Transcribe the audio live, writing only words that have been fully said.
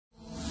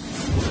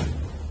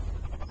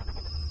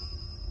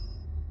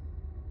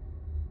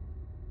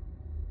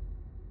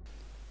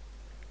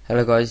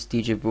Hello guys,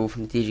 DJBROAD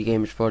from the DJ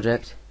Gamers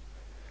project,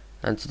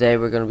 and today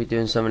we're going to be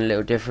doing something a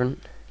little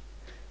different.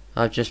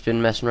 I've just been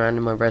messing around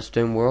in my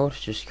Redstone world,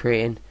 just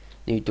creating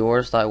new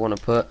doors that I want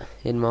to put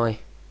in my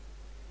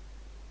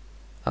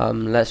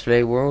Let's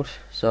Play world,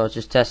 so I was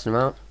just testing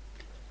them out.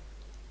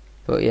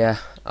 But yeah,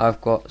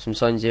 I've got some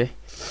signs here.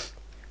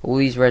 All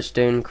these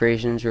Redstone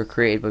creations were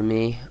created by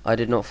me. I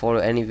did not follow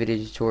any video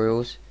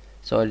tutorials,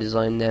 so I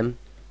designed them.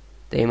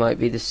 They might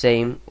be the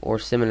same or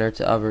similar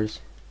to others,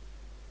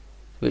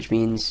 which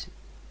means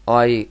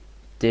I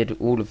did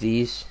all of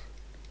these.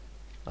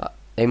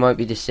 They might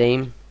be the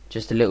same,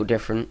 just a little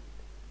different,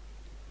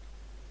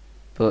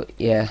 but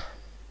yeah,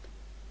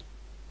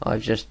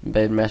 I've just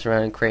been messing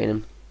around and creating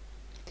them.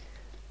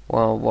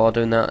 While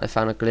doing that, I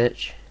found a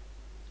glitch.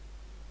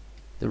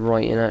 The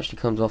writing actually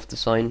comes off the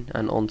sign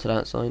and onto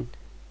that sign.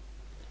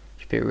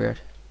 It's a bit weird.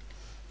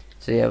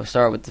 So yeah, we'll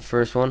start with the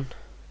first one.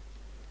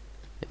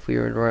 If we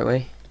were the right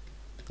way,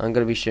 I'm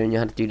going to be showing you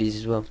how to do these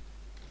as well.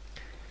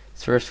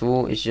 First of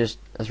all, it's just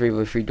a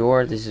 3x3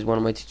 door. This is one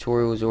of my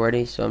tutorials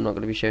already, so I'm not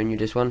going to be showing you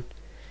this one.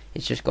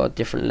 It's just got a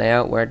different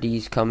layout where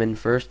these come in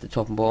first, the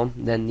top and bottom,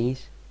 then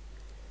these.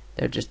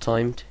 They're just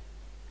timed,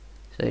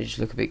 so they just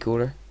look a bit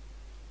cooler.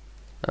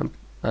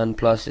 And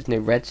plus, there's no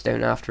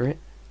redstone after it.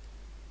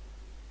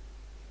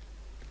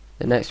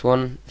 The next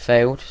one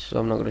failed, so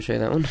I'm not going to show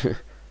that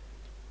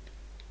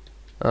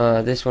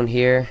one. This one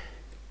here,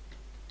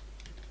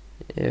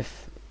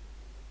 if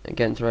I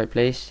get into the right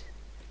place.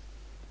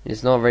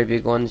 It's not a very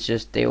big one, it's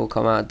just they all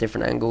come out at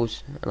different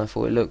angles, and I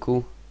thought it looked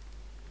cool.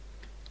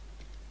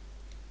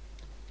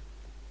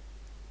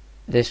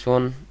 This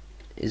one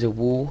is a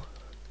wall,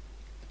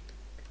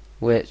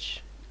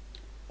 which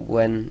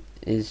when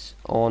is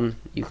on,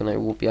 you can like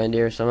walk behind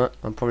here or something.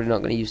 I'm probably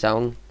not going to use that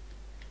one,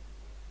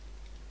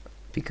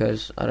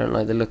 because I don't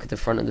like the look of the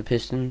front of the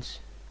pistons.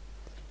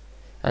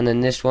 And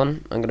then this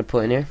one, I'm going to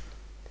put in here.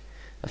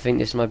 I think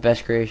this is my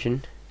best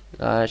creation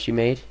that I actually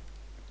made.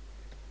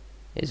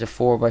 Is a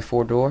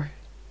 4x4 door,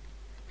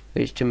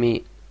 which took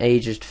me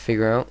ages to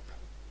figure out.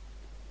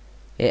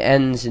 It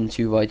ends in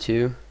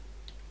 2x2,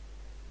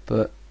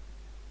 but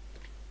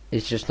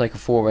it's just like a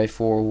 4x4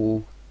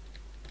 wall,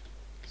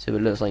 so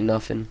it looks like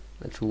nothing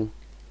at all.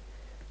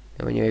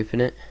 And when you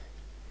open it,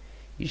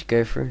 you just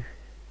go through.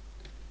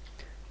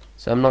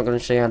 So I'm not going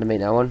to show you how to make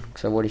that one,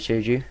 because I've already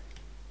showed you.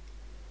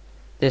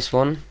 This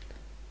one,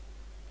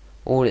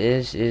 all it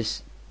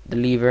is the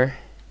lever.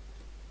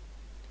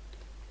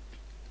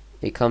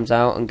 It comes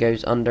out and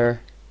goes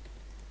under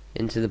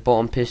into the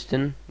bottom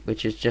piston,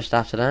 which is just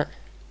after that,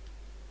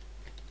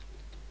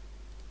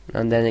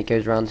 and then it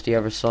goes around to the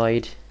other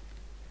side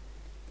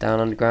down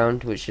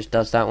underground, which just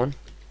does that one.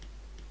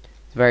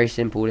 It's very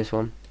simple, this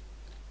one.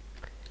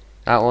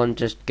 That one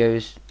just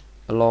goes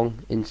along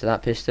into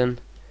that piston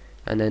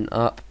and then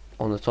up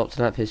on the top to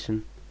that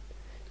piston.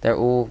 They're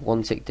all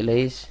 1 tick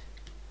delays,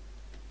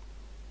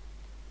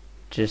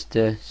 just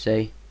to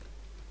say.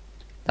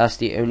 That's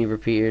the only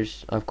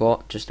repeaters I've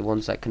got, just the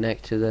ones that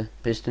connect to the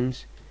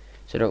pistons.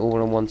 So they're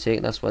all on 1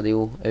 tick, that's why they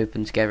all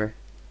open together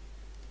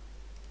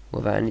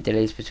without any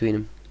delays between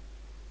them.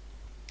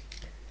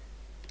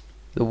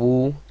 The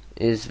wall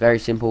is very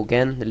simple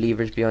again, the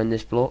lever's behind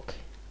this block.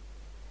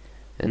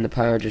 And the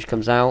power just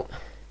comes out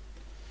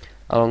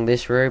along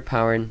this row,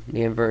 powering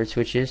the inverted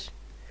switches,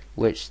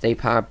 which they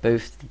power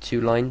both the 2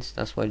 lines,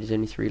 that's why there's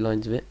only 3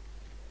 lines of it.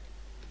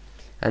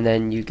 And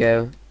then you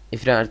go.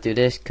 If you don't know how to do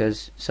this,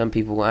 because some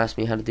people will ask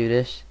me how to do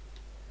this,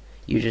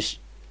 you just,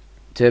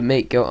 to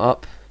make go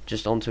up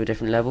just onto a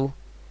different level,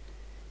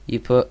 you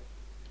put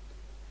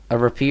a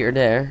repeater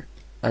there,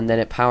 and then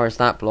it powers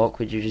that block,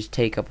 which you just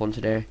take up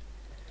onto there.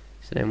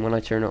 So then when I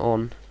turn it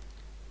on,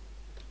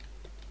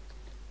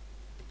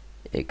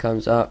 it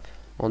comes up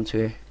onto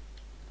here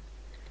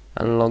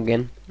and along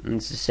in, and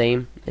it's the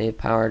same. They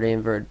power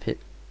the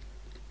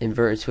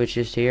inverted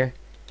switches here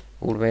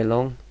all the way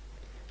along,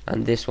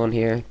 and this one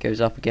here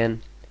goes up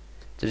again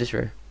to this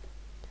row.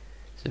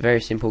 So very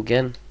simple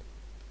again,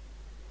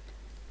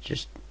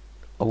 just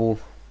a wall.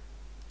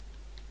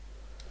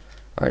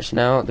 Alright, so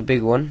now the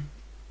big one.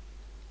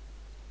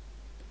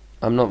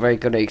 I'm not very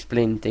good at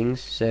explaining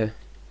things, so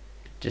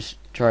just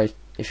try,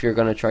 if you're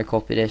gonna try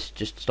copy this,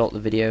 just stop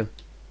the video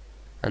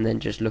and then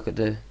just look at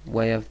the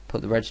way I've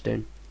put the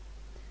redstone.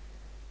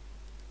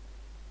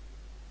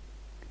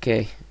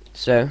 Okay,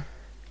 so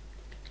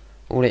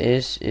all it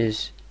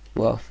is,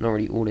 well, not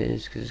really all it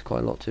is, because there's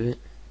quite a lot to it.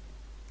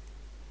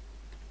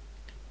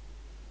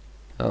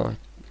 Oh,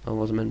 I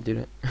wasn't meant to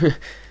do that.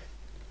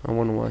 I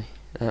wonder why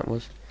that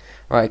was.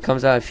 Right, it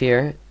comes out of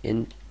here,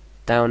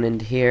 down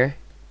into here,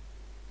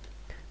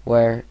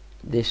 where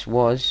this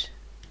was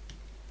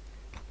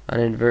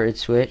an inverted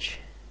switch,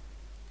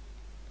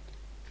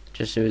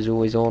 just so it's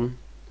always on,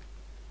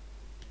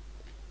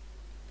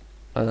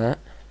 like that.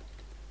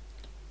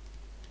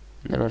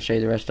 And then I'll show you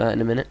the rest of that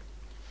in a minute.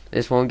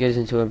 This one goes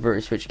into an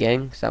inverted switch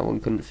again, because that one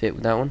couldn't fit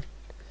with that one.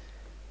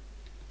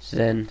 So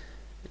then,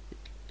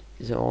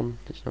 is it on?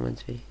 It's not meant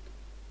to be.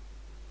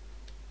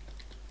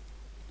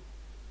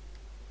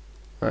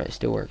 Alright, it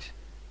still works.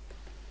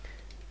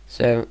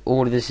 So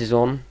all of this is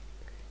on.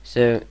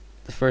 So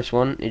the first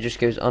one, it just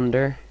goes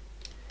under.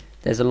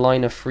 There's a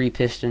line of 3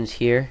 pistons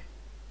here,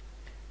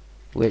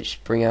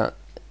 which bring out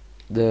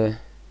the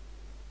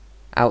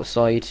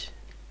outside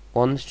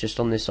ones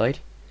just on this side.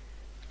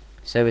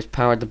 So it's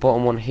powered the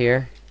bottom one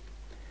here,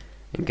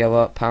 and go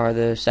up, power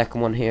the second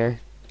one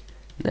here.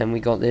 And then we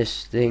got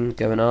this thing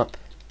going up,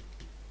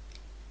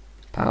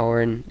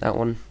 powering that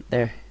one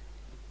there.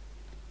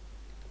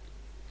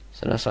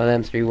 So that's how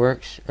them 3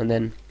 works. And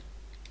then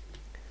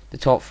the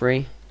top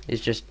 3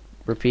 is just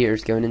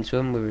repeaters going into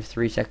them with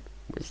a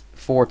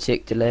 4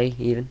 tick delay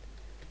even,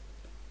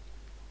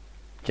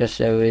 just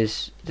so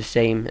it's the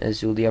same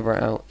as all the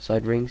other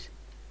outside rings.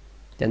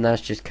 Then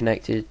that's just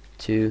connected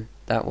to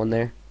that one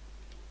there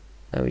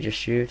that we just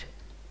showed.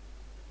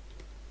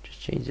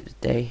 Just change it to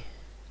day.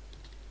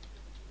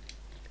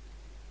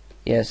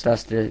 Yes,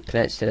 that's the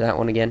connected to that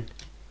one again,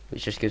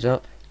 which just goes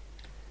up.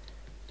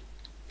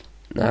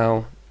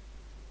 Now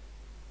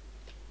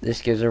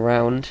this goes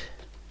around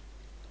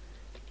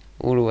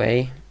all the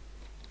way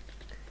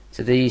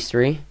to these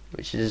 3,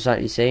 which is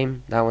exactly the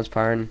same. That one's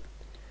powering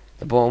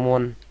the bottom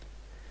one,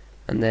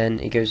 and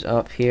then it goes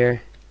up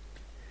here,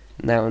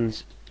 and that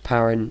one's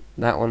powering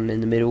that one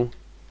in the middle,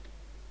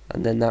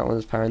 and then that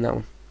one's powering that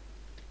one.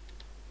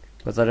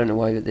 Because I don't know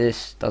why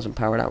this doesn't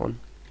power that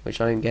one,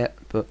 which I don't get,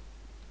 but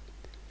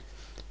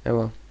oh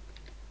well.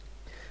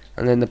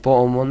 And then the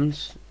bottom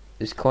ones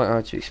is quite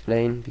hard to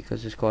explain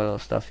because there's quite a lot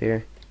of stuff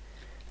here,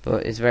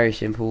 but it's very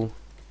simple.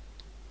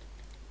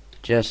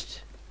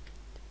 Just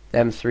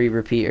them 3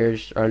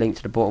 repeaters are linked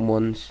to the bottom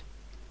ones,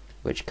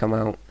 which come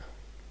out,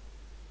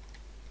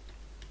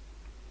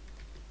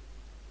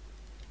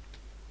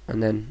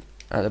 and then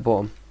at the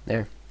bottom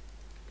there.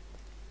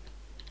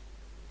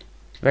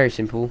 Very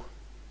simple.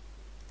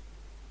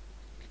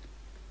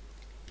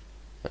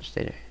 Let's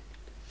stay there.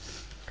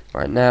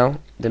 Right, now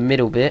the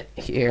middle bit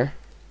here,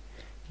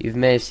 you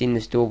may have seen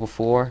this door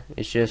before.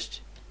 It's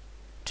just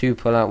 2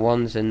 pull out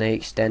ones and they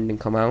extend and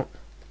come out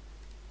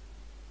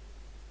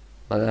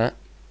like that.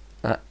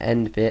 That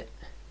end bit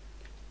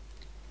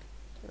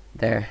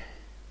there.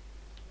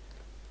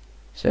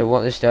 So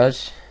what this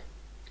does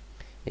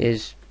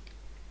is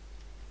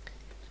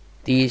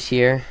these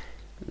here,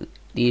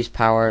 these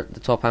power the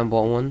top and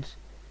bottom ones.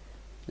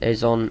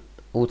 There's on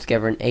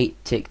altogether an 8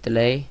 tick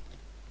delay.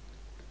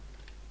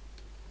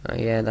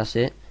 Yeah, that's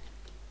it.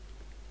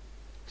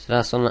 So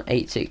that's on an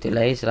 8 tick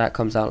delay, so that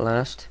comes out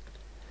last.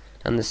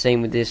 And the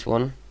same with this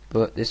one,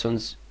 but this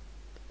one's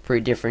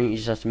pretty different. You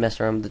just have to mess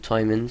around with the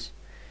timings,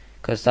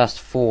 because that's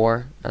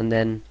 4, and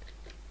then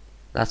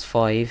that's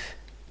 5,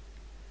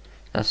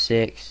 that's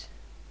 6,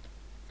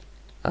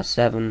 that's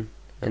 7,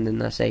 and then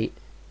that's 8.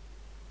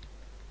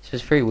 So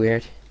it's pretty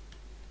weird,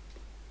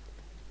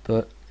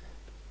 but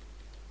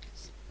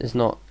it's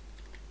not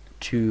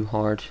too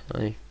hard,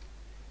 I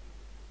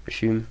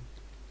presume.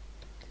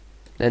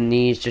 Then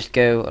these just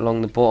go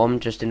along the bottom,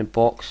 just in a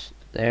box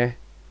there.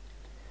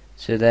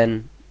 So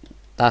then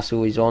that's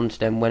always on, so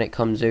then when it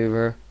comes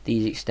over,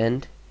 these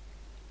extend.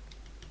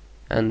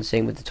 And the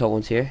same with the top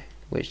ones here,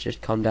 which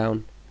just come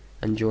down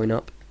and join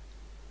up.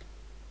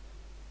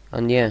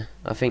 And yeah,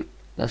 I think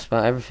that's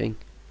about everything.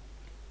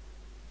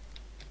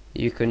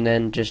 You can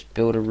then just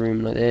build a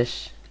room like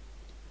this.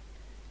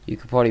 You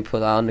could probably put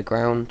that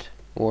underground,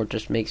 or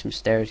just make some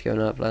stairs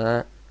going up like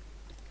that.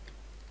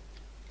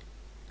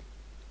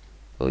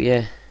 But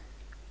yeah,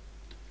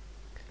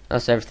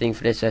 that's everything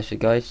for this episode,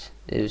 guys.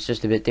 It was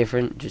just a bit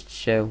different, just to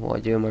show what I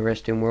do in my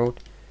Redstone world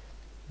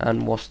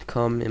and what's to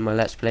come in my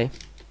Let's Play.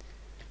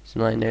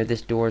 So now I know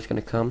this door is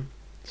going to come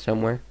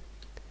somewhere.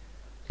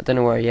 I don't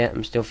know where yet,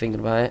 I'm still thinking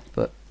about it,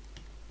 but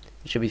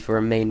it should be for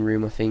a main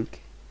room, I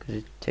think, because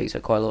it takes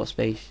up quite a lot of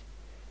space.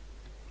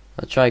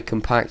 I'll try to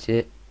compact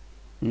it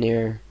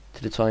near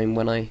to the time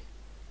when I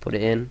put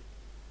it in,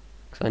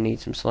 because I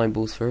need some slime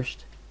balls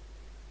first.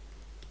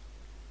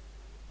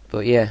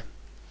 But yeah,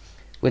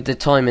 with the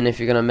timing, if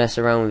you're going to mess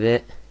around with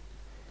it,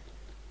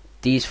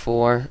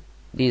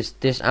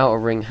 this outer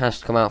ring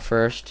has to come out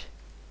first,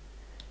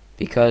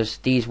 because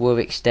these will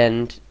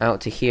extend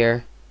out to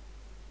here,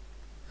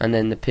 and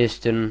then the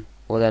piston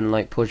will then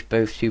like push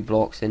both 2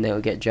 blocks and they'll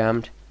get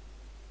jammed.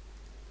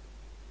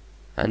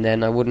 And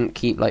then I wouldn't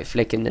keep like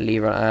flicking the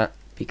lever like that,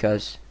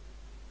 because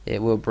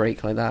it will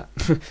break like that.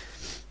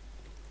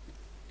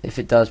 If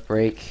it does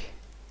break,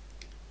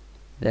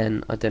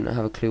 then I don't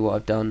have a clue what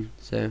I've done.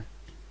 So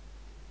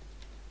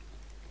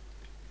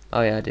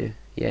oh yeah, I do.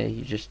 Yeah,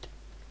 you just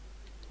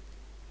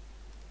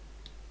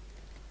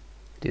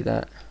do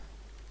that.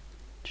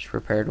 Just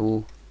repair the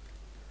wall,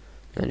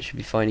 and it should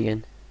be fine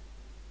again.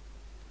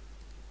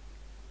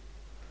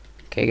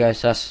 Okay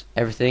guys, that's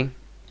everything.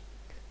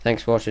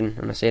 Thanks for watching,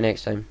 and I'll see you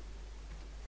next time.